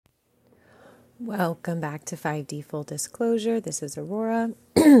Welcome back to 5D Full Disclosure. This is Aurora,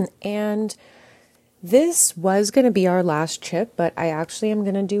 and this was going to be our last chip, but I actually am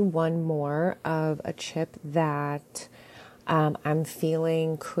going to do one more of a chip that I'm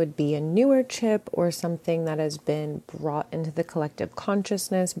feeling could be a newer chip or something that has been brought into the collective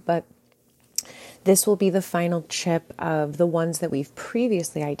consciousness, but this will be the final chip of the ones that we've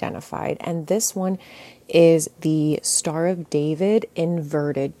previously identified, and this one is the Star of David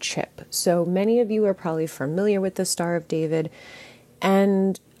inverted chip. So many of you are probably familiar with the Star of David,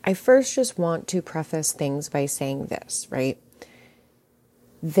 and I first just want to preface things by saying this, right?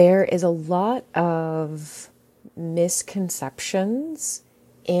 There is a lot of misconceptions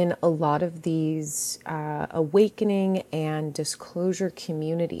in a lot of these awakening and disclosure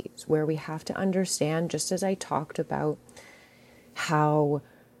communities where we have to understand, just as I talked about how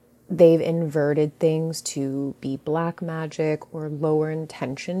they've inverted things to be black magic or lower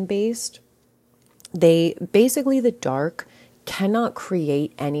intention based. The dark cannot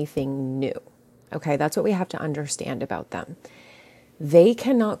create anything new. Okay, that's what we have to understand about them. They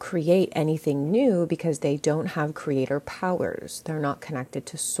cannot create anything new because they don't have creator powers. They're not connected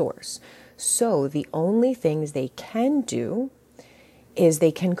to source. So the only things they can do is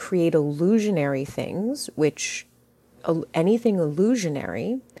they can create illusionary things, which anything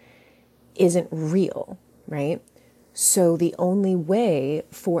illusionary isn't real, right? So the only way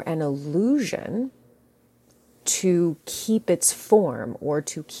for an illusion to keep its form or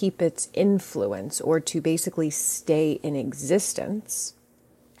to keep its influence or to basically stay in existence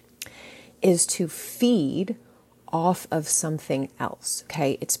is to feed off of something else,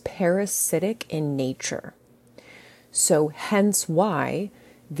 okay? It's parasitic in nature. So hence why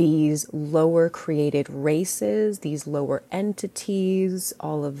these lower created races, these lower entities,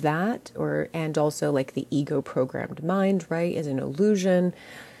 all of that, and also like the ego programmed mind, right, is an illusion.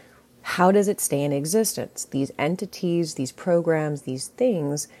 How does it stay in existence? These entities, these programs, these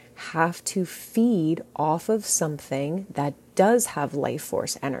things have to feed off of something that does have life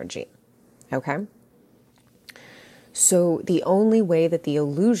force energy. Okay? So the only way that the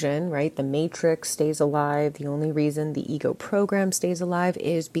illusion, right, the matrix stays alive, the only reason the ego program stays alive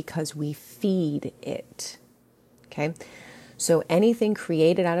is because we feed it. Okay? So anything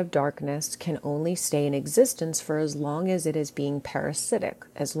created out of darkness can only stay in existence for as long as it is being parasitic,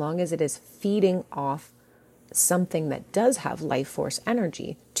 as long as it is feeding off something that does have life force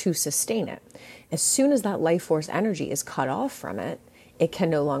energy to sustain it. As soon as that life force energy is cut off from it, it can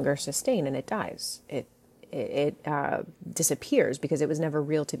no longer sustain and it dies. It disappears because it was never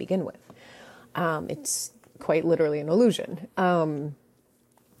real to begin with. It's quite literally an illusion. And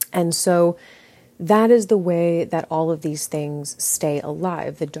so that is the way that all of these things stay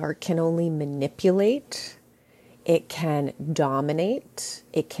alive. The dark can only manipulate, it can dominate,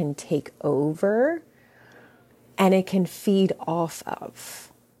 it can take over, and it can feed off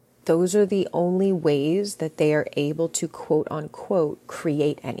of. Those are the only ways that they are able to, quote unquote,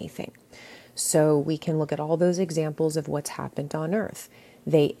 create anything. So we can look at all those examples of what's happened on Earth.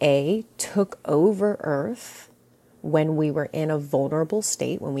 They took over Earth when we were in a vulnerable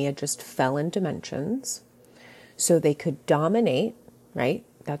state, when we had just fell in dimensions, so they could dominate, right?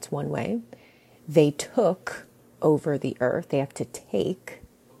 That's one way. They took over the earth. They have to take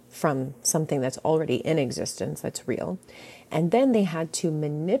from something that's already in existence, that's real. And then they had to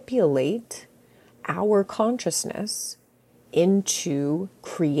manipulate our consciousness into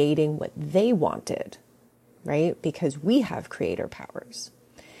creating what they wanted, right? Because we have creator powers.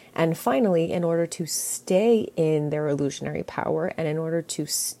 And finally, in order to stay in their illusionary power and in order to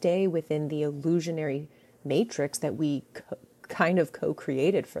stay within the illusionary matrix that we kind of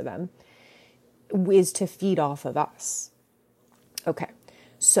co-created for them, is to feed off of us. Okay,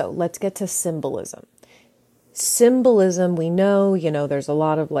 so let's get to symbolism. Symbolism, we know, there's a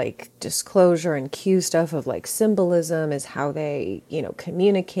lot of like disclosure and cue stuff of like symbolism is how they,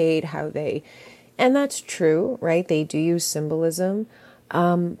 communicate, and that's true, right? They do use symbolism.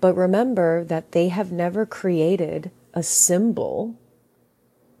 But remember that they have never created a symbol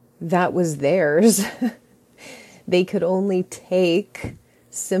that was theirs. They could only take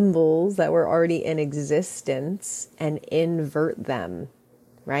symbols that were already in existence and invert them,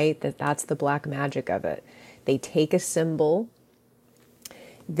 right? That's the black magic of it. They take a symbol,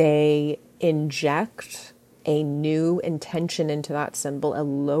 they inject a new intention into that symbol, a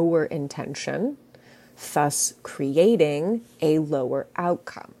lower intention, thus creating a lower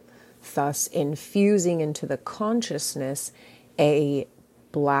outcome, thus infusing into the consciousness a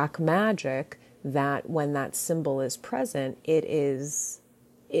black magic that when that symbol is present, it is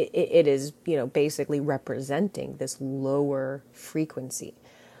basically representing this lower frequency.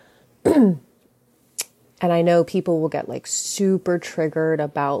 And I know people will get like super triggered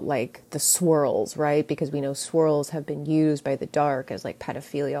about like the swirls, right? Because we know swirls have been used by the dark as like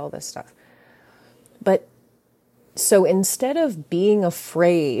pedophilia, all this stuff. But so instead of being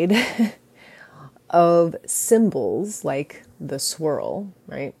afraid of symbols like the swirl,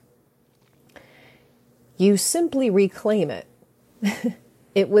 right? You simply reclaim it.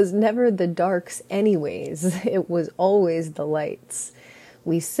 It was never the darks anyways. It was always the lights.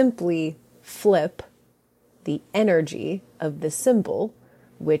 We simply flip the energy of the symbol,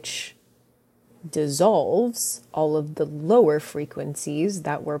 which dissolves all of the lower frequencies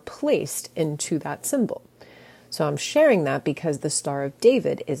that were placed into that symbol. So I'm sharing that because the Star of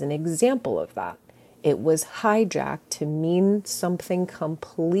David is an example of that. It was hijacked to mean something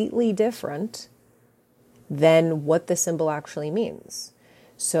completely different than what the symbol actually means.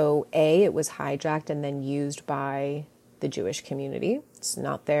 So it was hijacked and then used by the Jewish community. It's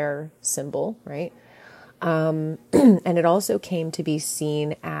not their symbol, right? And it also came to be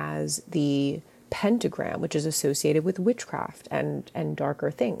seen as the pentagram, which is associated with witchcraft and darker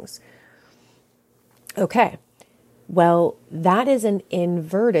things. Okay, well, that is an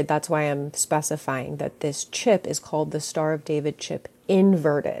inverted, that's why I'm specifying that this chip is called the Star of David chip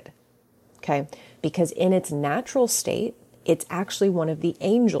inverted, okay? Because in its natural state, it's actually one of the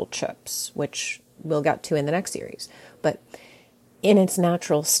angel chips, which we'll get to in the next series. But in its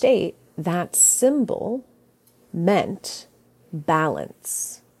natural state, that symbol meant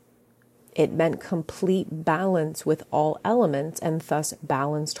balance. It meant complete balance with all elements and thus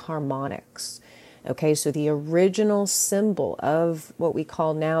balanced harmonics. Okay, so the original symbol of what we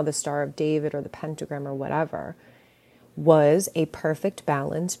call now the Star of David or the pentagram or whatever was a perfect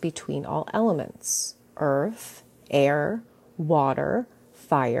balance between all elements: earth, air, water,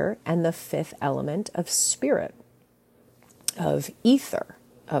 fire, and the fifth element of spirit, of ether,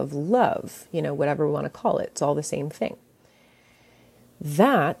 of love, whatever we want to call it. It's all the same thing.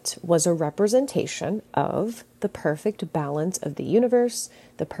 That was a representation of the perfect balance of the universe,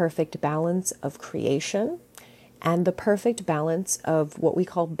 the perfect balance of creation, and the perfect balance of what we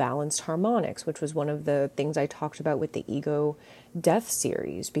call balanced harmonics, which was one of the things I talked about with the ego death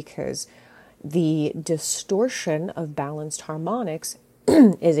series, because the distortion of balanced harmonics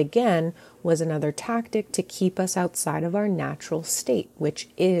was another tactic to keep us outside of our natural state, which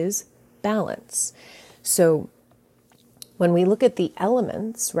is balance. So when we look at the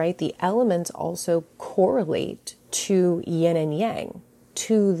elements, right, the elements also correlate to yin and yang,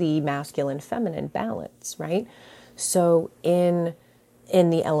 to the masculine feminine balance, right? So in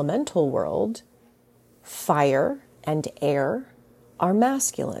the elemental world, fire and air are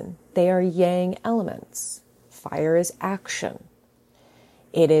masculine. They are yang elements. Fire is action.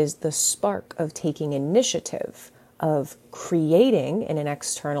 It is the spark of taking initiative, of creating in an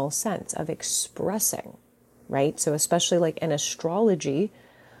external sense, of expressing, right? So especially like in astrology,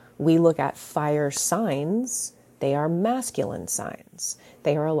 we look at fire signs. They are masculine signs.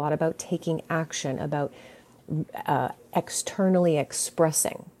 They are a lot about taking action, about externally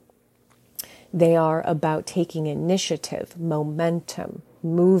expressing. They are about taking initiative, momentum,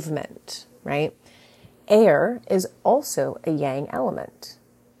 movement, right? Air is also a yang element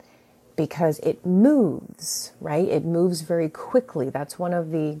because it moves, right? It moves very quickly. That's one of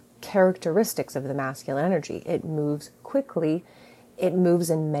the characteristics of the masculine energy. It moves quickly. It moves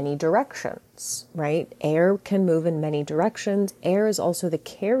in many directions, right? Air can move in many directions. Air is also the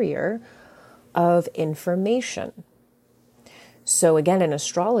carrier of information. So again, in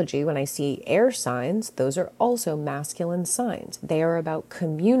astrology, when I see air signs, those are also masculine signs. They are about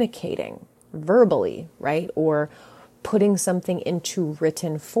communicating verbally, right? Or putting something into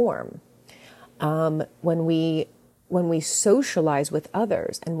written form. When we socialize with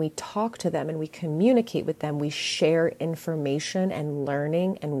others and we talk to them and we communicate with them, we share information and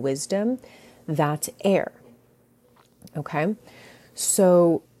learning and wisdom, that's air. Okay?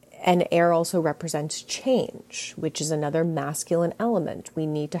 So, and air also represents change, which is another masculine element. We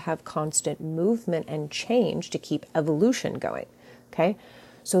need to have constant movement and change to keep evolution going. Okay?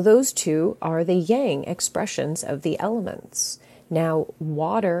 So those two are the yang expressions of the elements. Now,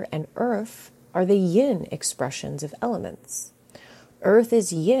 water and earth are the yin expressions of elements. Earth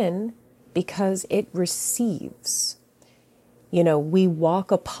is yin because it receives. We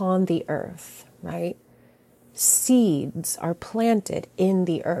walk upon the earth, right? Seeds are planted in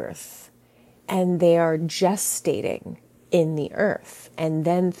the earth and they are gestating in the earth. And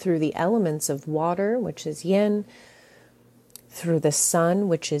then through the elements of water, which is yin, through the sun,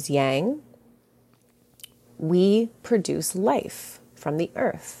 which is yang, we produce life from the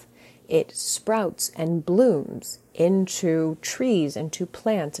earth. it sprouts and blooms into trees, into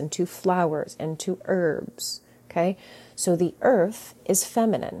plants, into flowers, into herbs. Okay? So the earth is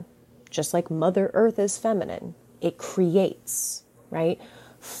feminine, just like Mother Earth is feminine. It creates, right?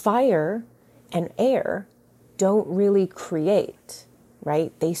 Fire and air don't really create,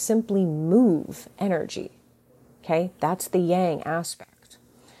 right? They simply move energy. Okay? That's the yang aspect.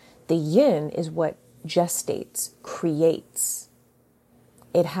 The yin is what gestates, creates.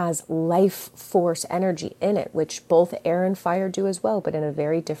 It has life force energy in it, which both air and fire do as well, but in a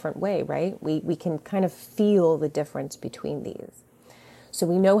very different way, right? We can kind of feel the difference between these. So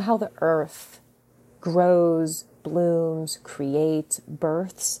we know how the earth grows, blooms, creates,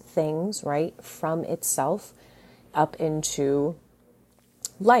 births things, right, from itself up into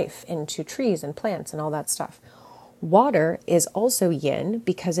life, into trees and plants and all that stuff. Water is also yin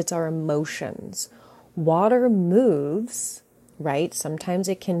because it's our emotions. Water moves, right? Sometimes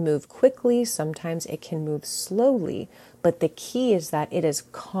it can move quickly, sometimes it can move slowly, but the key is that it is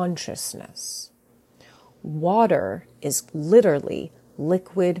consciousness. Water is literally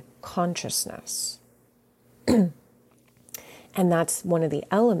liquid consciousness. And that's one of the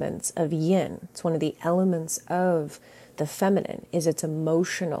elements of yin. It's one of the elements of the feminine, is it's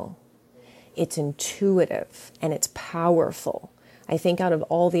emotional, it's intuitive, and it's powerful. I think out of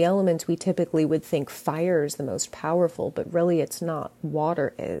all the elements, we typically would think fire is the most powerful, but really it's not.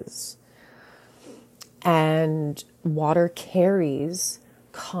 Water is. And water carries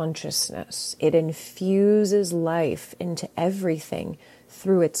consciousness. It infuses life into everything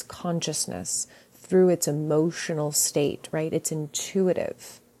through its consciousness, through its emotional state, right? It's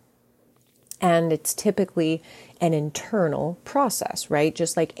intuitive. And it's typically an internal process, right?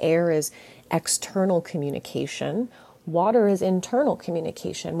 Just like air is external communication, water is internal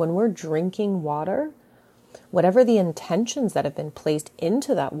communication. When we're drinking water, whatever the intentions that have been placed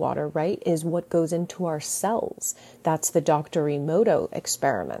into that water, right, is what goes into our cells. That's the Dr. Emoto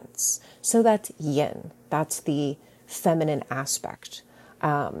experiments. So that's yin. That's the feminine aspect.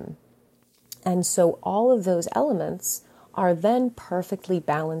 And so all of those elements are then perfectly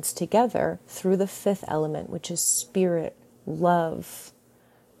balanced together through the fifth element, which is spirit, love,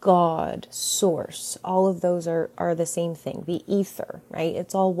 God, source. All of those are the same thing. The ether, right?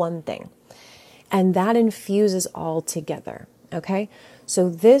 It's all one thing. And that infuses all together, okay? So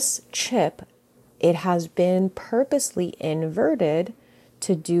this chip, it has been purposely inverted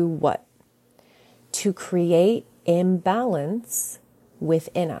to do what? To create imbalance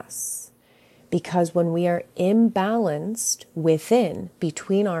within us. Because when we are imbalanced within,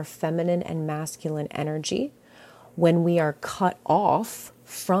 between our feminine and masculine energy, when we are cut off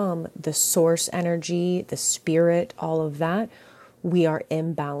from the source energy, the spirit, all of that, we are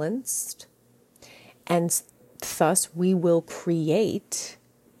imbalanced. And thus we will create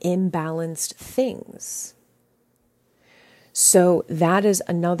imbalanced things. So that is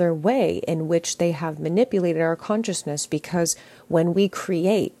another way in which they have manipulated our consciousness, because when we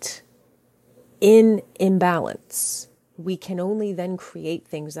create in imbalance, we can only then create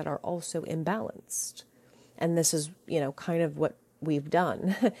things that are also imbalanced. And this is, kind of what we've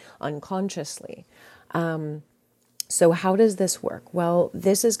done unconsciously. So how does this work? Well,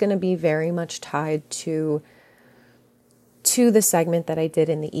 this is going to be very much tied to the segment that I did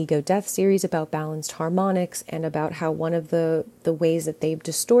in the Ego Death series about balanced harmonics, and about how one of the ways that they've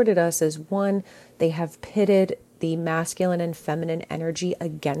distorted us is, one, they have pitted the masculine and feminine energy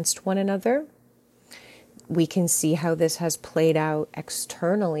against one another. We can see how this has played out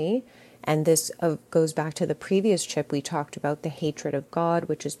externally. And this goes back to the previous chip we talked about, the hatred of God,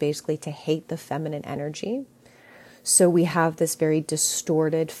 which is basically to hate the feminine energy. So we have this very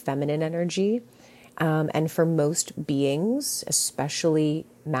distorted feminine energy. And for most beings, especially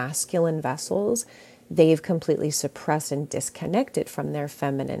masculine vessels, they've completely suppressed and disconnected from their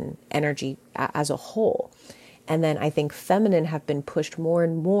feminine energy as a whole. And then I think feminine have been pushed more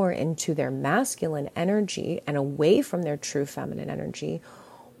and more into their masculine energy and away from their true feminine energy,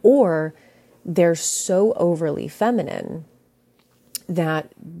 or they're so overly feminine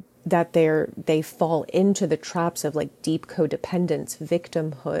that they fall into the traps of like deep codependence,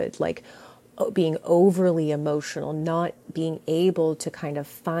 victimhood, like being overly emotional, not being able to kind of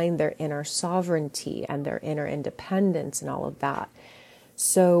find their inner sovereignty and their inner independence and all of that.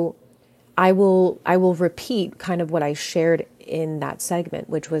 So I will repeat kind of what I shared in that segment,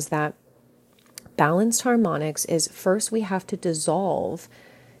 which was that balanced harmonics is, first we have to dissolve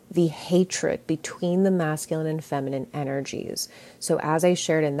the hatred between the masculine and feminine energies. So as I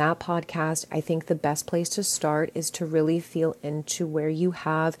shared in that podcast, I think the best place to start is to really feel into where you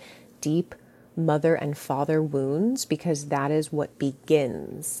have deep mother and father wounds, because that is what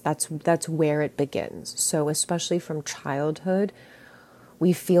begins. That's where it begins. So especially from childhood,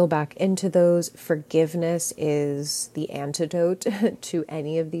 we feel back into those. Forgiveness is the antidote to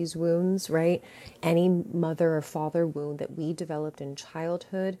any of these wounds, right? Any mother or father wound that we developed in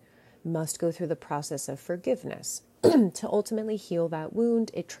childhood must go through the process of forgiveness to ultimately heal that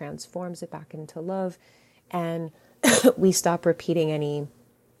wound. It transforms it back into love, and we stop repeating any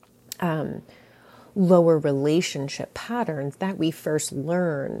lower relationship patterns that we first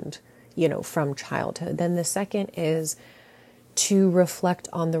learned, from childhood. Then the second is to reflect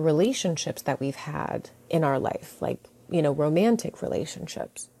on the relationships that we've had in our life, like, romantic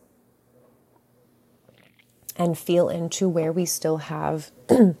relationships, and feel into where we still have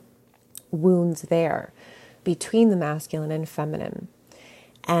wounds there between the masculine and feminine.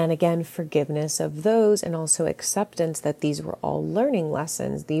 And again, forgiveness of those, and also acceptance that these were all learning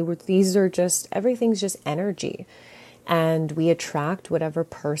lessons. These are just, everything's just energy. And we attract whatever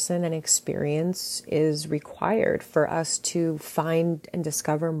person and experience is required for us to find and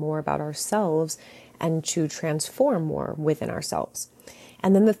discover more about ourselves and to transform more within ourselves.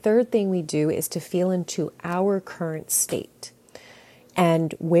 And then the third thing we do is to feel into our current state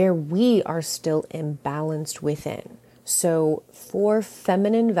and where we are still imbalanced within. So for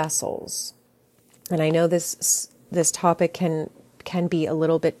feminine vessels, and I know this topic can be a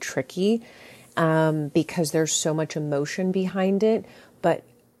little bit tricky, because there's so much emotion behind it, but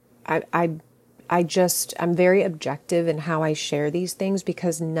I'm very objective in how I share these things,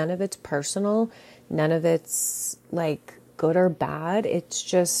 because none of it's personal, none of it's like good or bad. It's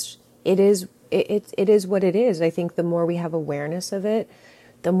just, it is what it is. I think the more we have awareness of it,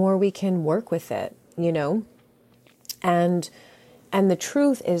 the more we can work with it, and the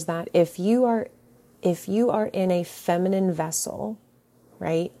truth is that if you are in a feminine vessel,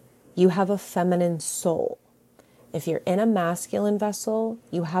 right, you have a feminine soul. If you're in a masculine vessel,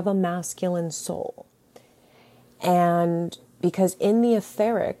 you have a masculine soul. And because in the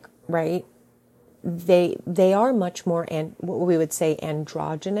etheric, right, they are much more what we would say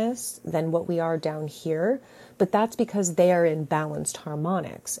androgynous than what we are down here, but that's because they are in balanced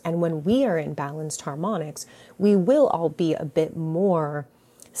harmonics. And when we are in balanced harmonics, we will all be a bit more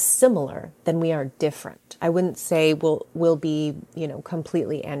similar than we are different. I wouldn't say we'll be,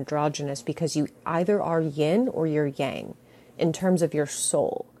 completely androgynous, because you either are yin or you're yang in terms of your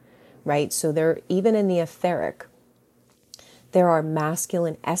soul, right? So there, even in the etheric, there are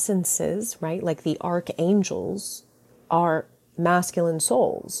masculine essences, right? Like the archangels are masculine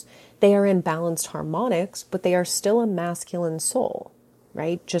souls. They are in balanced harmonics, but they are still a masculine soul,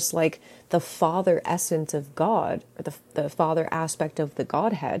 right? Just like the father essence of God, or the father aspect of the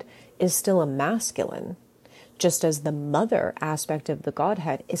Godhead, is still a masculine, just as the mother aspect of the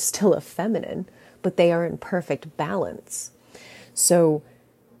Godhead is still a feminine, but they are in perfect balance. So,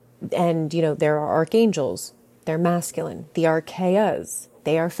 and there are archangels, they're masculine. The archaeas,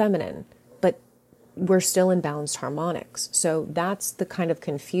 they are feminine, but we're still in balanced harmonics. So that's the kind of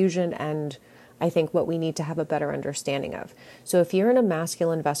confusion, and I think what we need to have a better understanding of. So if you're in a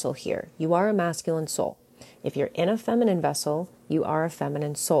masculine vessel here, you are a masculine soul. If you're in a feminine vessel, you are a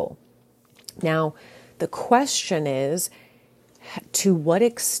feminine soul. Now, the question is, to what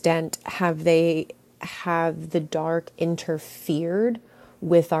extent have the dark interfered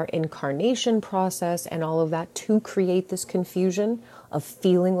with our incarnation process and all of that to create this confusion of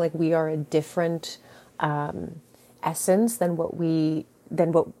feeling like we are a different essence than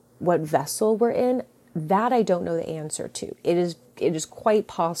what vessel we're in? That I don't know the answer to. It is quite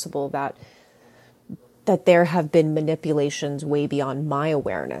possible that there have been manipulations way beyond my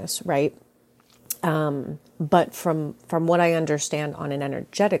awareness, right? But from what I understand on an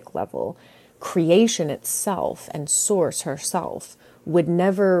energetic level, creation itself and source herself would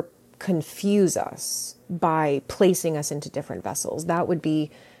never confuse us by placing us into different vessels. That would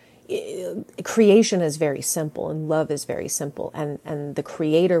be, creation is very simple and love is very simple. And the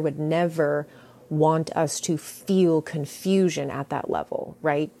creator would never want us to feel confusion at that level,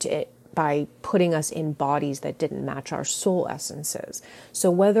 right? By putting us in bodies that didn't match our soul essences. So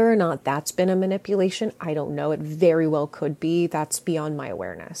whether or not that's been a manipulation, I don't know. It very well could be. That's beyond my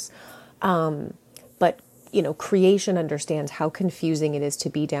awareness. But creation understands how confusing it is to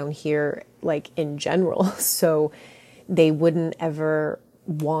be down here, like in general. So they wouldn't ever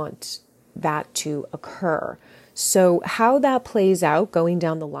want that to occur. So how that plays out going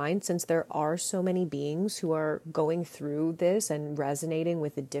down the line, since there are so many beings who are going through this and resonating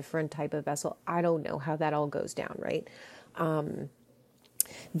with a different type of vessel, I don't know how that all goes down, right?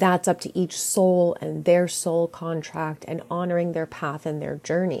 That's up to each soul and their soul contract and honoring their path and their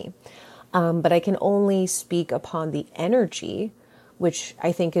journey. But I can only speak upon the energy, which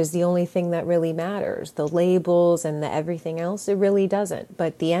I think is the only thing that really matters. The labels and the everything else, it really doesn't.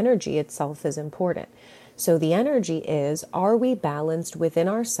 But the energy itself is important. So the energy is, are we balanced within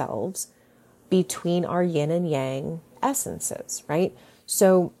ourselves between our yin and yang essences, right?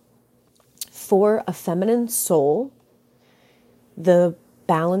 So for a feminine soul, the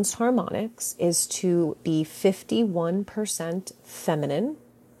balanced harmonics is to be 51% feminine,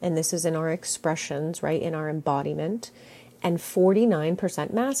 and this is in our expressions, right, in our embodiment, and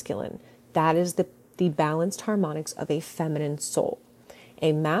 49% masculine. That is the balanced harmonics of a feminine soul.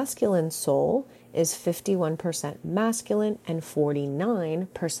 A masculine soul is 51% masculine and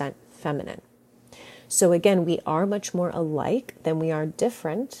 49% feminine. So again, we are much more alike than we are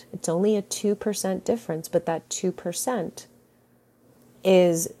different. It's only a 2% difference, but that 2%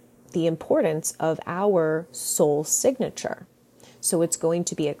 is the importance of our soul signature. So it's going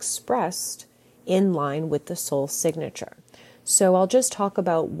to be expressed in line with the soul signature. So I'll just talk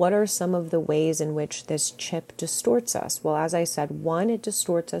about what are some of the ways in which this chip distorts us. Well, as I said, one, it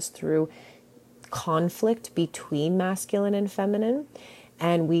distorts us through conflict between masculine and feminine.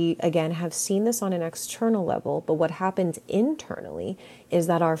 And we, again, have seen this on an external level, but what happens internally is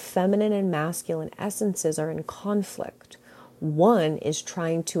that our feminine and masculine essences are in conflict. One is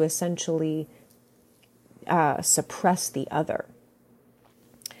trying to essentially suppress the other.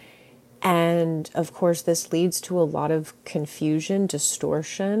 And of course, this leads to a lot of confusion,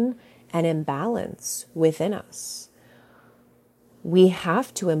 distortion, and imbalance within us. We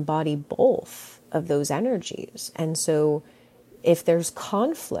have to embody both of those energies. And so if there's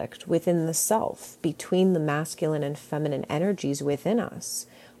conflict within the self between the masculine and feminine energies within us,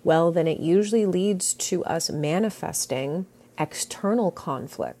 well, then it usually leads to us manifesting external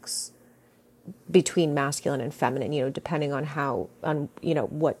conflicts between masculine and feminine, depending on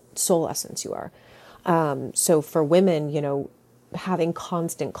what soul essence you are. So for women, having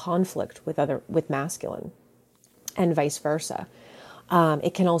constant conflict with masculine and vice versa.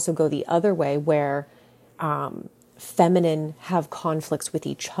 It can also go the other way where feminine have conflicts with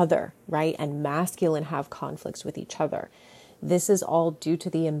each other, right? And masculine have conflicts with each other. This is all due to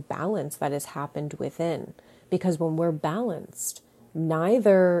the imbalance that has happened within. Because when we're balanced,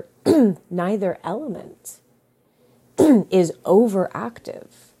 neither element is overactive.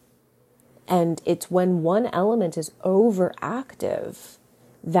 And it's when one element is overactive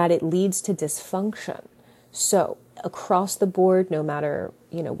that it leads to dysfunction. So across the board, no matter,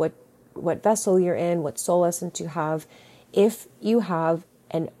 what vessel you're in, what soul essence you have, if you have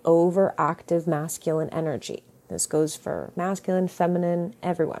an overactive masculine energy, this goes for masculine, feminine,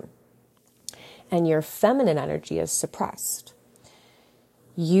 everyone, and your feminine energy is suppressed,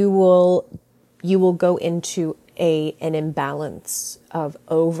 you will go into an imbalance of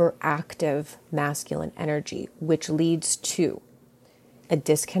overactive masculine energy, which leads to a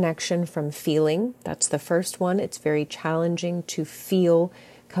disconnection from feeling. That's the first one. It's very challenging to feel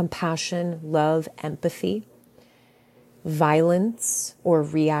compassion, love, empathy, violence or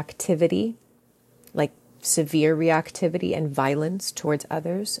reactivity, like severe reactivity and violence towards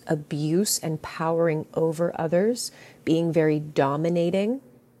others, abuse and powering over others, being very dominating.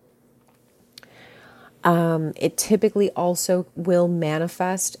 It typically also will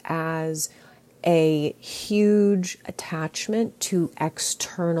manifest as a huge attachment to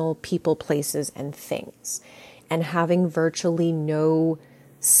external people, places, and things, and having virtually no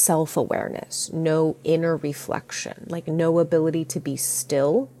self-awareness, no inner reflection, like no ability to be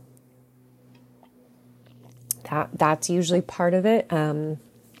still. That's usually part of it,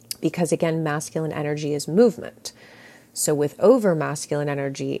 because again, masculine energy is movement. So with over masculine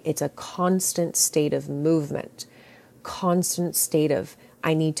energy, it's a constant state of movement, constant state of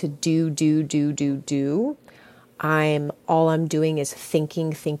I need to do. All I'm doing is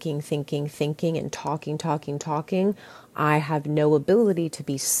thinking and talking. I have no ability to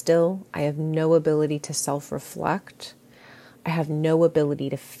be still. I have no ability to self-reflect. I have no ability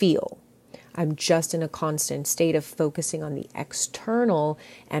to feel. I'm just in a constant state of focusing on the external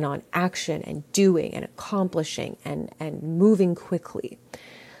and on action and doing and accomplishing and moving quickly.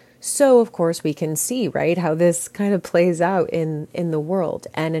 So, of course, we can see, right, how this kind of plays out in the world,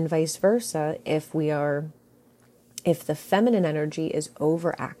 and in vice versa, if the feminine energy is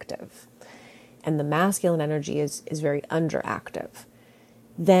overactive and the masculine energy is very underactive,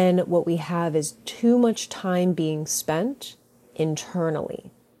 then what we have is too much time being spent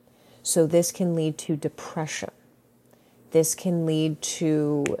internally. So this can lead to depression. This can lead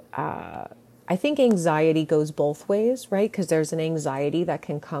to, I think anxiety goes both ways, right? Because there's an anxiety that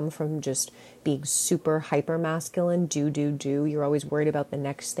can come from just being super hyper masculine, do. You're always worried about the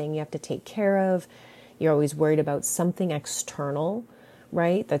next thing you have to take care of. You're always worried about something external,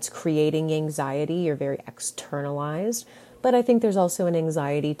 right? That's creating anxiety. You're very externalized. But I think there's also an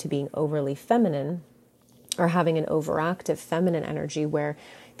anxiety to being overly feminine or having an overactive feminine energy where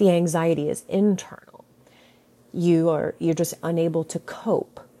the anxiety is internal. You're just unable to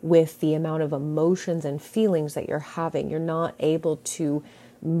cope with the amount of emotions and feelings that you're having. You're not able to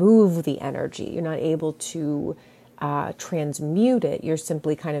move the energy. You're not able to transmute it. You're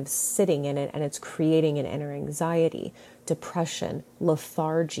simply kind of sitting in it, and it's creating an inner anxiety, depression,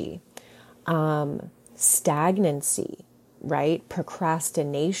 lethargy, stagnancy, right?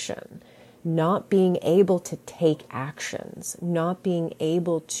 Procrastination, not being able to take actions, not being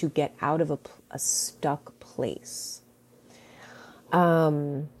able to get out of a stuck place.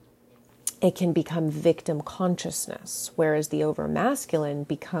 It can become victim consciousness, whereas the overmasculine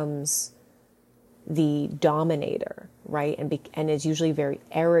becomes the dominator, right? And is usually very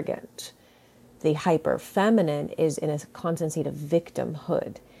arrogant. The hyper feminine is in a constant state of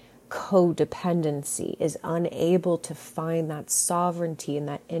victimhood, codependency, is unable to find that sovereignty and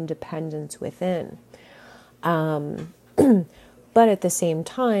that independence within. But at the same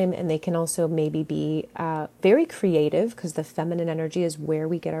time, and they can also maybe be very creative, because the feminine energy is where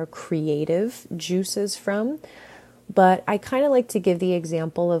we get our creative juices from. But I kind of like to give the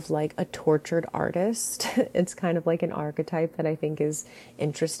example of like a tortured artist. It's kind of like an archetype that I think is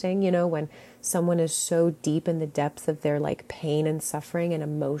interesting. You know, when someone is so deep in the depth of their like pain and suffering and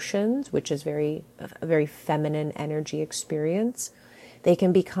emotions, which is a very feminine energy experience, they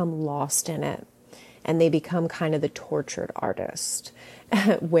can become lost in it. And they become kind of the tortured artist,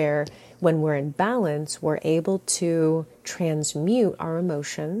 where when we're in balance, we're able to transmute our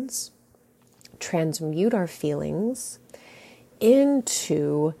emotions, transmute our feelings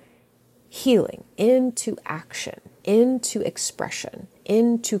into healing, into action, into expression,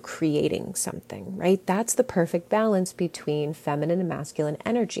 into creating something, right? That's the perfect balance between feminine and masculine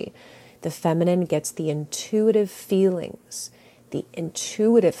energy. The feminine gets the intuitive feelings, the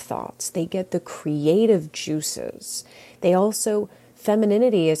intuitive thoughts. They get the creative juices. They also,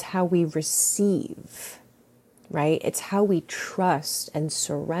 femininity is how we receive, right? It's how we trust and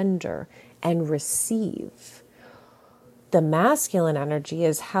surrender and receive. The masculine energy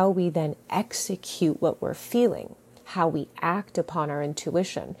is how we then execute what we're feeling, how we act upon our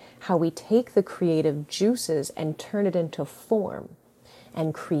intuition, how we take the creative juices and turn it into form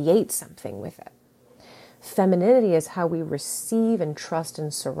and create something with it. Femininity is how we receive and trust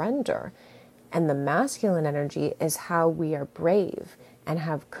and surrender. And the masculine energy is how we are brave and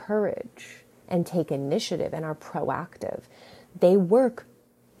have courage and take initiative and are proactive. They work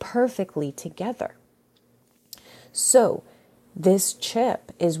perfectly together. So this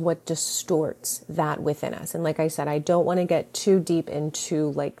chip is what distorts that within us. And like I said, I don't want to get too deep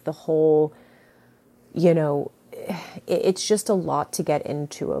into like the whole, you know, it's just a lot to get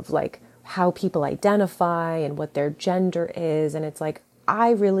into of like how people identify and what their gender is. And it's like, I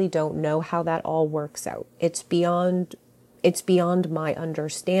really don't know how that all works out. It's beyond my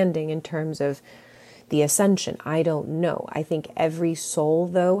understanding in terms of the ascension. I don't know. I think every soul,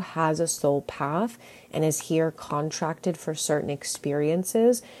 though, has a soul path and is here contracted for certain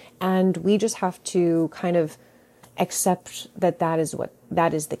experiences. And we just have to kind of accept that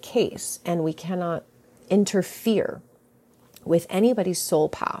is the case. And we cannot interfere with anybody's soul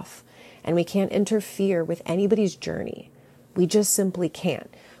path. And we can't interfere with anybody's journey. We just simply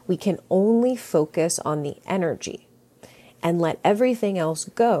can't. We can only focus on the energy and let everything else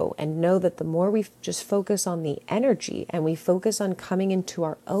go, and know that the more we just focus on the energy and we focus on coming into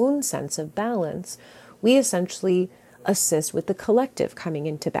our own sense of balance, we essentially assist with the collective coming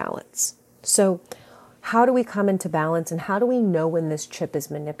into balance. So how do we come into balance, and how do we know when this chip is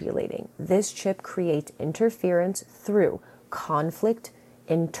manipulating? This chip creates interference through conflict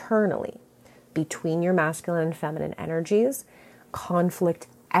internally between your masculine and feminine energies, conflict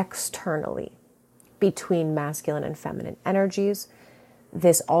externally between masculine and feminine energies.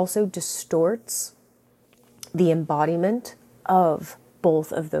 This also distorts the embodiment of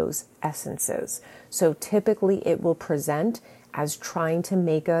both of those essences. So typically it will present as trying to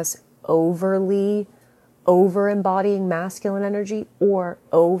make us overly over-embodying masculine energy or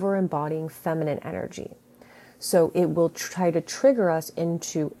over-embodying feminine energy. So it will try to trigger us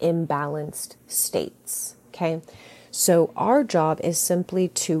into imbalanced states, okay? So our job is simply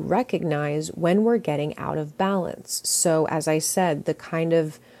to recognize when we're getting out of balance. So as I said, the kind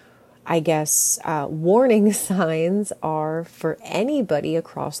of, warning signs are for anybody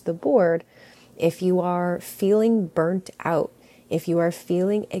across the board if you are feeling burnt out, if you are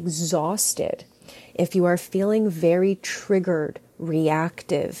feeling exhausted, if you are feeling very triggered,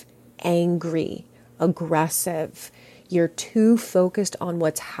 reactive, angry, aggressive, you're too focused on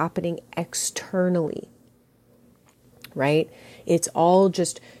what's happening externally, right? It's all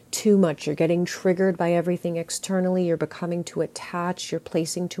just too much. You're getting triggered by everything externally. You're becoming too attached. You're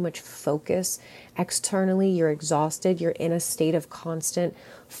placing too much focus externally. You're exhausted. You're in a state of constant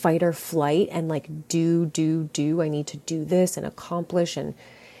fight or flight and like do. I need to do this and accomplish. And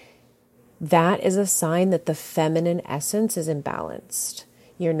that is a sign that the feminine essence is imbalanced.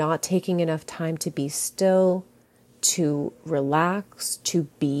 You're not taking enough time to be still, to relax, to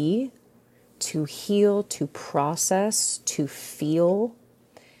be, to heal, to process, to feel,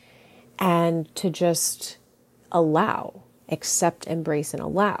 and to just allow, accept, embrace, and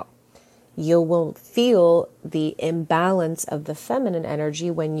allow. You won't feel the imbalance of the feminine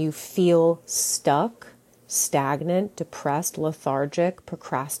energy when you feel stuck, stagnant, depressed, lethargic,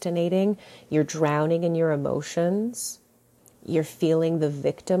 procrastinating. You're drowning in your emotions. You're feeling the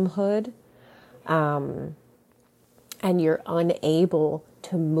victimhood. And you're unable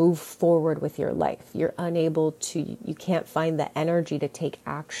to move forward with your life. You're unable to, you can't find the energy to take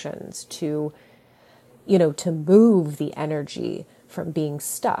actions, to move the energy from being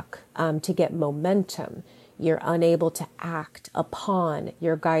stuck, to get momentum. You're unable to act upon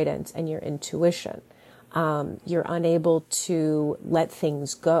your guidance and your intuition. You're unable to let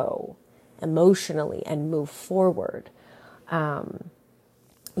things go emotionally and move forward.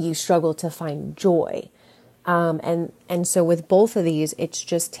 You struggle to find joy. And so with both of these, it's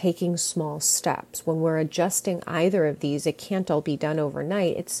just taking small steps. When we're adjusting either of these, it can't all be done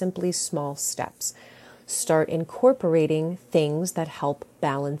overnight. It's simply small steps. Start incorporating things that help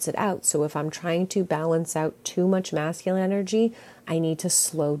balance it out. So if I'm trying to balance out too much masculine energy, I need to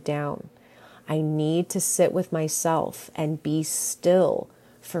slow down. I need to sit with myself and be still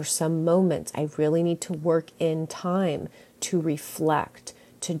for some moments. I really need to work in time to reflect,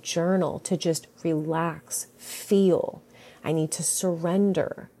 to journal, to just relax, feel. I need to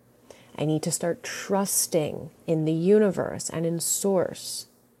surrender. I need to start trusting in the universe and in source.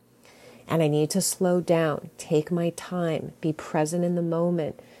 And I need to slow down, take my time, be present in the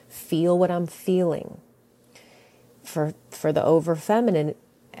moment, feel what I'm feeling. For the over feminine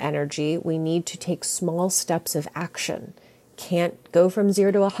energy, we need to take small steps of action. Can't go from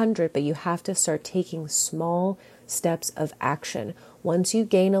 0 to 100, but you have to start taking small steps of action. Once you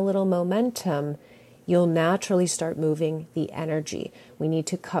gain a little momentum, you'll naturally start moving the energy. We need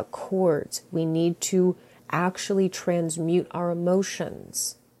to cut cords. We need to actually transmute our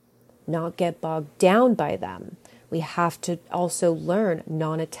emotions, not get bogged down by them. We have to also learn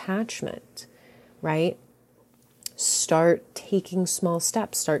non-attachment, right? Start taking small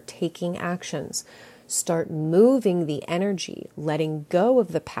steps, start taking actions, start moving the energy, letting go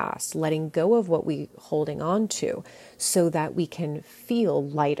of the past, letting go of what we're holding on to so that we can feel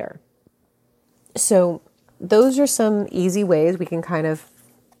lighter. So those are some easy ways we can kind of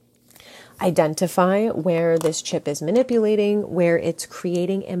identify where this chip is manipulating, where it's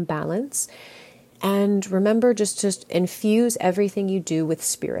creating imbalance. And remember, just infuse everything you do with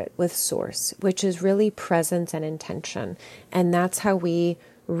spirit, with source, which is really presence and intention. And that's how we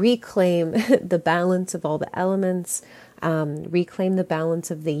reclaim the balance of all the elements, reclaim the balance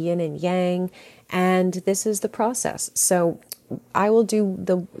of the yin and yang. And this is the process. So I will do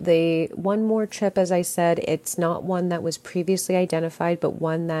the one more chip, as I said. It's not one that was previously identified, but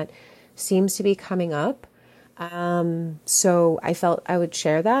one that seems to be coming up. So I felt I would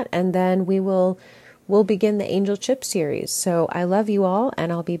share that, and then we'll begin the Angel Chip series. So I love you all,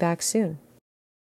 and I'll be back soon.